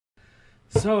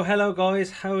So hello guys,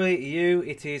 how are you?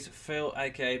 It is Phil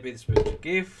aka Be the Spiritual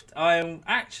Gift. I am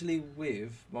actually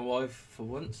with my wife for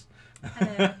once.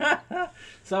 Hello.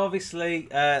 So obviously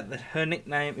her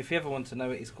nickname, if you ever want to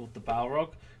know it, is called the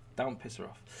Balrog. Don't piss her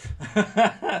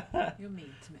off. You're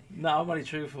mean to me. No, I'm only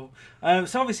truthful.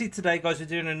 So obviously today, guys, we're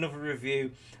doing another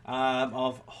review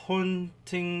of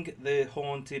Hunting the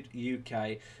Haunted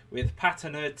UK with Pat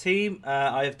and her team.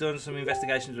 I have done some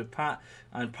investigations with Pat,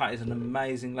 and Pat is an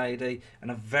amazing lady and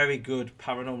a very good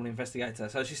paranormal investigator.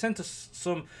 So she sent us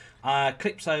some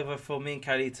clips over for me and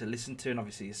Kelly to listen to, and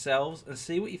obviously yourselves, and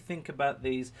see what you think about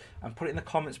these, and put it in the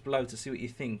comments below to see what you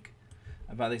think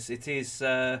about this. It is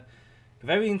a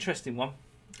very interesting one.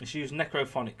 She used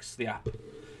Necrophonics, the app.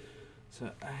 So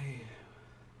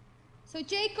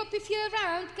Jacob, if you're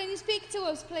around, can you speak to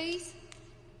us, please?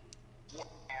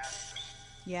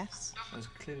 Yes. There's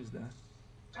clues there.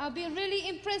 I'll be really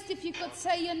impressed if you could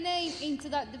say your name into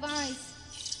that device.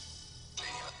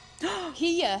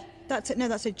 Here. That's it. No,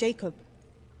 that said Jacob.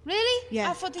 Really? Yeah.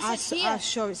 I thought it said here. I'm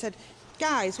sure it said.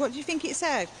 Guys, what do you think it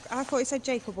said? I thought it said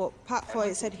Jacob, but Pat thought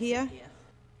it said here.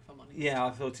 Yeah, I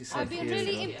thought it said I'll be here.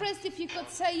 really impressed if you could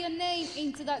say your name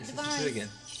into that Is device. this again?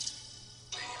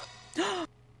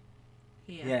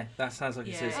 Here. Yeah, that sounds like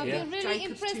it says I'll here. be really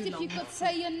Jacob's impressed too if you long could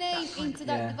say your name that kind into of-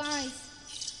 that Yeah. device.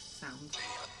 Sound.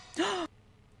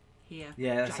 Here.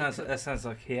 Yeah, that Jacob. sounds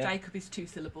like here. Jacob is 2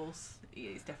 syllables.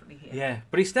 It's definitely here. Yeah,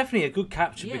 but it's definitely a good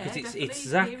capture Yeah, because it's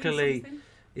definitely. Hearing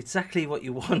exactly what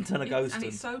you want on a something. ghost And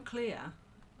hunt. it's so clear.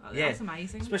 Yeah, That's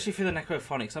amazing. Especially for the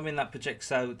necrophonics. I mean, that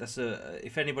projects out. That's a.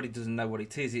 If anybody doesn't know what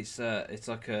it is, it's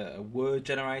like a word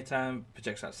generator, and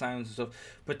projects out sounds and stuff.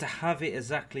 But to have it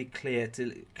exactly clear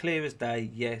as day,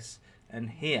 yes,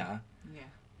 and here, Yeah.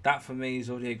 that for me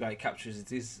is audio great captures.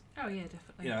 It is. Oh yeah,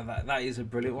 definitely. You know, that is a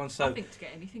brilliant one. So I think to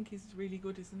get anything is really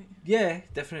good, isn't it? yeah,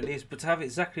 definitely is. But to have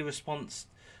exactly response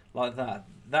like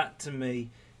that to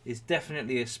me is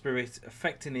definitely a spirit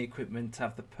affecting the equipment to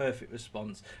have the perfect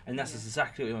response, and that's Yeah.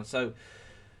 exactly what you want. So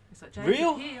It's like, Jacob,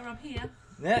 Real? here, I'm here.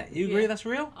 yeah, you agree Yeah. that's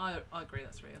real? I agree,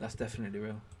 that's real. That's definitely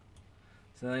real.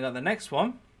 So then I got the next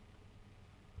one.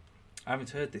 I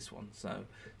haven't heard this one, so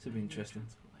it's gonna be interesting.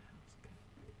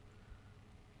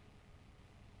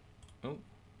 Oh,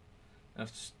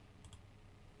 let's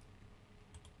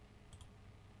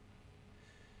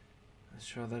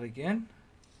try that again.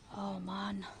 Oh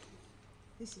man,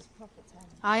 This is proper tense.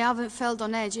 I haven't felt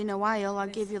on edge in a while. I'll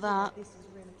give you that. This is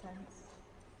really tense.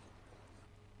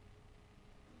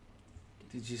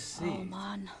 Did you see? Oh it?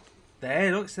 man.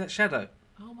 There, look, see that shadow?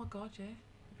 Oh my god, yeah.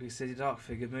 We see the dark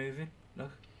figure moving.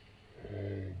 Look,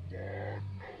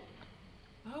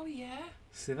 Oh yeah.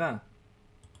 see that?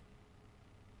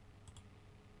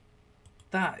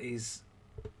 That is.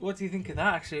 What do you think of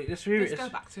that? Actually, Let's go let's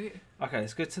back to it. okay,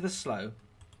 let's go to the slow.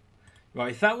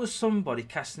 Right, if that was somebody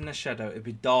casting a shadow, it'd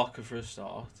be darker for a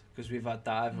start, because we've had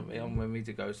that, haven't we, on when we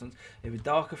do ghost hunts. It'd be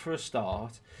darker for a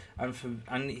start,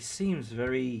 and it seems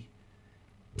very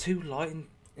too light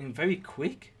and very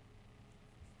quick.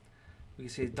 We can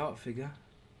see a dark figure,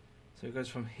 so it goes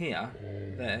from here,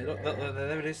 there. Look,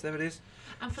 there it is, there it is.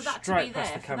 And for that Straight to be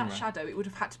past there, the for that camera. shadow, it would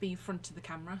have had to be in front of the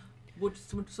camera.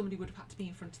 Somebody would have had to be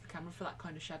in front of the camera for that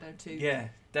kind of shadow to Yeah, to be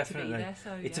definitely. there.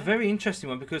 So It's a yeah. very interesting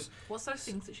one because What's those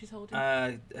things that she's holding?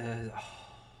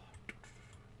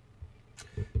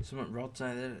 some rods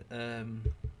out there.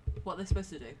 What they're supposed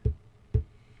to do?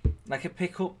 Like it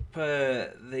pick up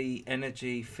the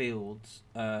energy fields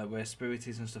where spirit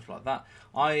is and stuff like that.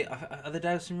 Are the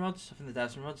dowsing rods? I think the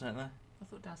dowsing rods, aren't they? I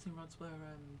thought dowsing rods were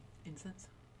incense.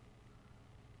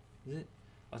 Is it?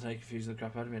 I don't know, confuse the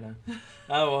crap out of me now.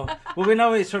 Oh well, we know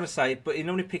what it's trying to say, but it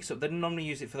normally picks up. They normally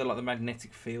use it for the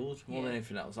magnetic field more than Yeah.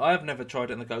 anything else. I have never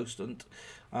tried it in the ghost hunt.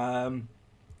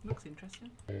 Looks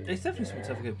interesting. It's definitely something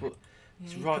to have a go, but Yeah,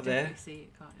 It's you right can there. definitely see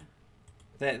it, can't you?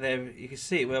 there you can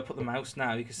see it where I put the mouse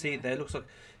now. You can see it Yeah. there. It looks like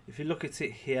if you look at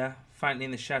it here, faintly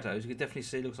in the shadows, you can definitely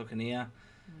see it looks like an ear.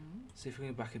 Mm. See if we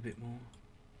can go back a bit more.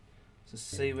 So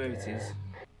see where it is.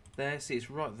 There, see it's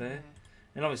right there. Yeah.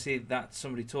 And obviously that's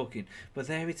somebody talking. But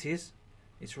there it is.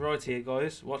 It's right here,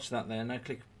 guys. Watch that there. Now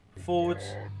click forwards.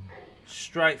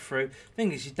 Straight through.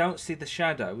 Thing is, you don't see the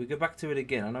shadow. We go back to it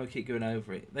again. I know we keep going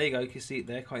over it. There you go. You can see it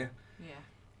there, can't you? Yeah.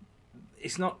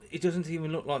 It's not. It doesn't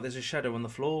even look like there's a shadow on the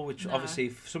floor. Which No. obviously,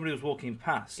 if somebody was walking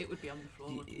past, It would be on the floor.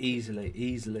 wouldn't it?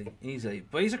 easily.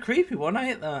 But he's a creepy one,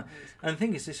 ain't there? It is. And the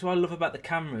thing is, this is what I love about the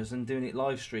cameras and doing it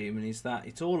live streaming is that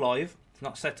it's all live. It's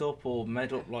not set up or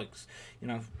made up like,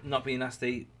 not being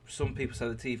nasty. Some people say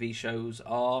the TV shows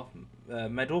are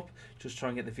made up, just try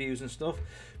and get the views and stuff.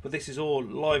 But this is all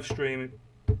live streaming.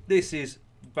 This is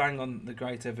bang on the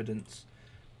great evidence.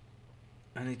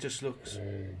 And he just looks,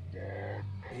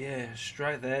 yeah,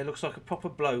 straight there. Looks like a proper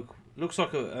bloke. Looks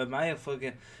like a male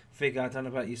figure. I don't know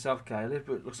about yourself, Caleb,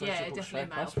 but it looks like Yeah, a definitely a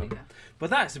male past one. figure. But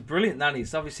that's brilliant, that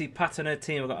is. Obviously, Pat and her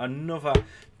team have got another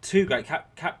 2 great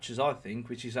captures, I think,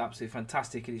 which is absolutely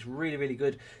fantastic. And it's really, really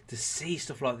good to see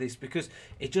stuff like this because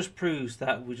it just proves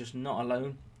that we're just not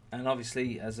alone. And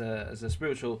obviously, as a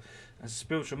spiritual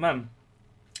man,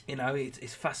 you know,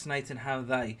 it's fascinating how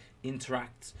they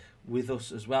interact with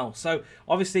us as well. So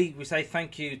obviously we say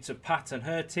thank you to Pat and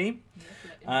her team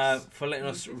for letting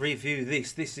us review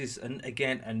this. This is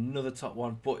again another top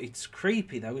one, but it's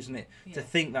creepy though, isn't it? Yeah. To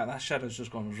think that shadow's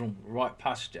just gone right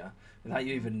past you without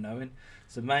you even knowing.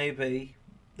 So maybe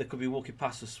they could be walking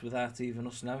past us without even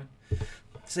us knowing.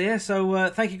 So yeah,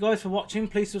 thank you guys for watching.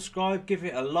 Please subscribe, give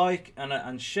it a like,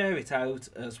 and share it out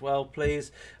as well,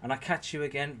 please. And I'll catch you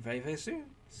again very, very soon.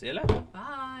 See you later.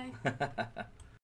 Bye.